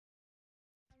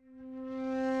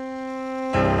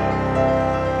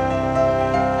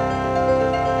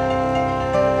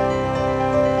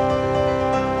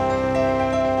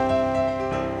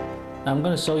I'm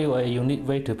going to show you a unique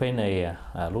way to paint a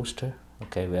luster.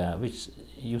 Okay, which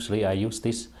usually I use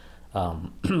this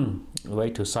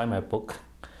way to sign my book.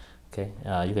 Okay,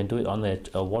 you can do it on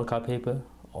a watercolor paper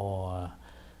or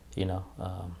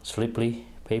slippery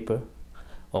paper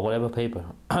or whatever paper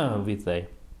with a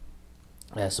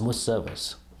smooth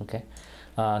surface. Okay,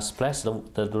 splash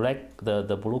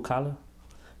the blue color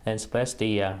and splash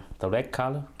the red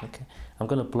color. Okay, I'm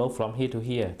going to blow from here to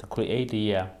here to create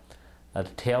the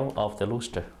tail of the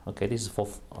luster. Okay, this is for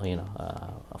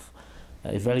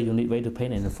a very unique way to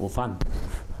paint and for fun.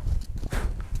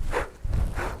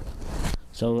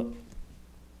 So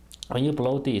when you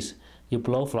blow this, you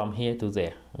blow from here to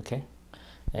there. Okay,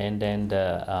 and then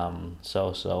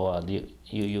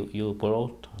you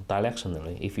blow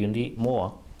directionally. If you need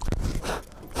more,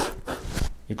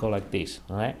 you go like this.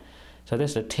 All right. So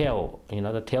that's the tail.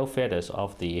 The tail feathers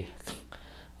of the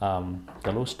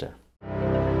luster.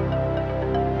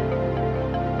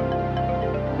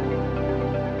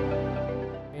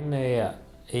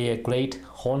 In a great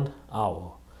horned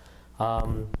owl,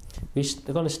 we're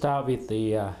going to start with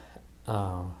the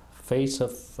face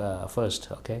of first.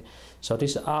 Okay, so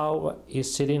this owl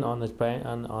is sitting on the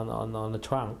on the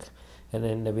trunk, and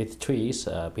then with trees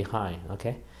behind.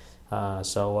 Okay,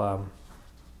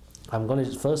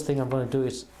 first thing I'm going to do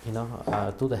is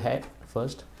do the head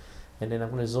first, and then I'm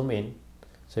going to zoom in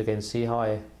so you can see how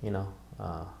I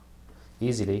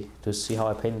easily to see how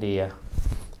I paint the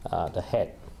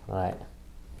head. All right.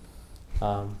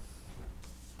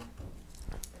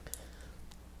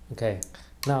 Okay.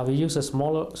 Now we use a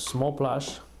small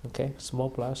brush. Okay, small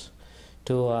brush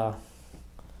to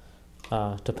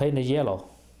paint the yellow.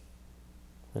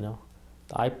 The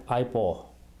eyeball.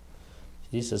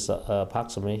 This is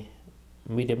approximately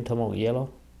medium tone of yellow.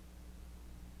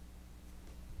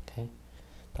 Okay,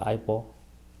 the eyeball.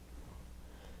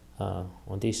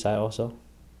 On this side also,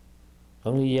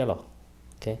 only yellow.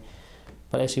 Okay,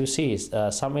 but as you see,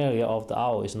 some area of the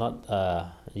owl is not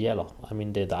yellow. I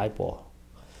mean the eyeball.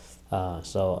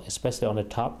 So especially on the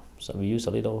top, so we use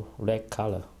a little red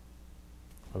color.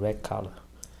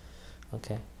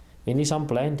 Okay, we need some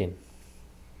blending.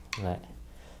 Right.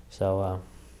 So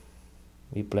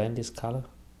we blend this color.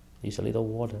 Use a little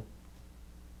water.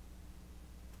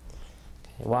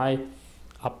 Okay. Why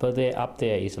up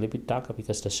there is a little bit darker?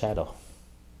 Because the shadow.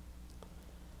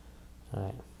 All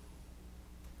right.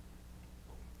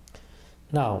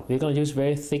 Now we're going to use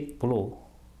very thick blue.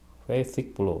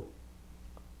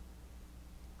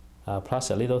 Plus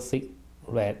a little thick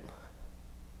red.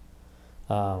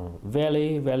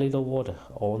 Very little water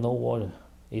or no water.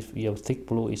 If your thick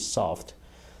blue is soft,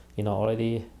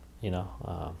 already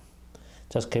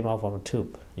just came out from a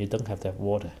tube, you don't have that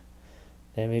water.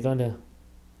 Then we're going to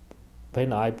paint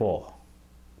the eyeball,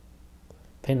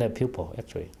 paint the pupil.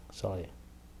 Actually, sorry,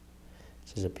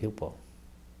 this is a pupil.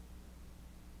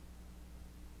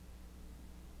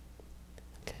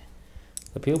 Okay,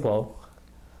 the pupil.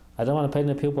 I don't want to paint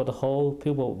the pupil, the whole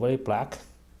pupil very black,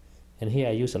 and here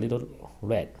I use a little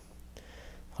red.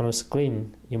 On the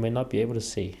screen you may not be able to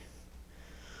see.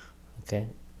 Okay,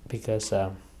 because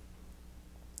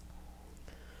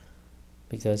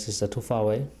it's too far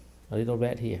away. A little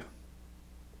red here.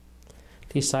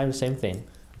 This side the same thing.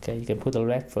 Okay, you can put the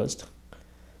red first,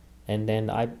 and then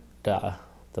the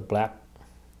black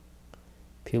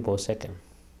pupil second.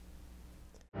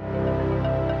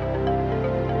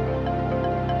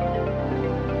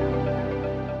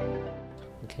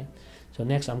 Okay, so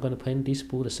next I'm going to paint this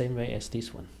blue the same way as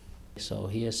this one. So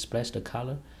here splash the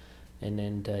color, and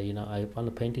then I want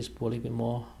to paint this blue a little bit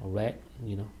more red,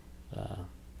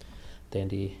 than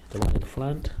the one in the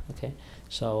front. Okay,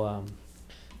 so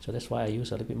that's why I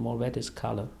use a little bit more reddish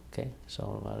color. Okay,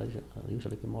 so I use a little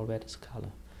bit more reddish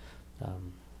color.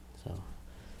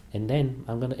 And then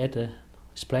I'm going to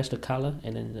splash the color,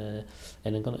 and then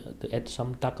I'm going to add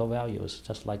some darker values,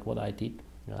 just like what I did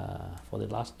for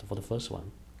the first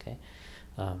one. Okay,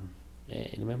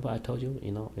 remember I told you, we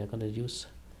are going to use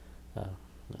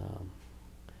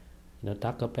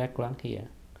darker background here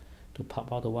to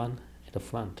pop out the one at the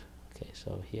front. Okay,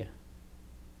 so here.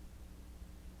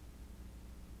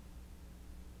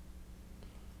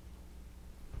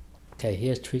 Okay,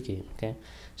 here's tricky. Okay,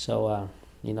 so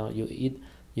you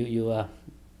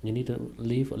need to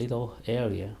leave a little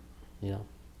area,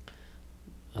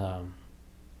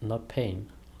 not paint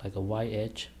like a white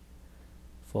edge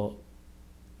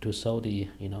to show the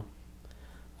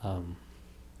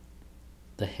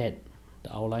the head,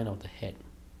 the outline of the head.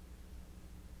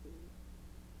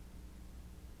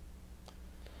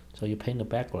 So you paint the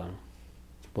background,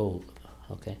 bull,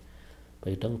 okay,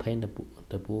 but you don't paint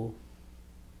the bull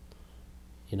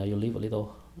you leave a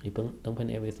little, you don't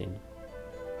paint everything.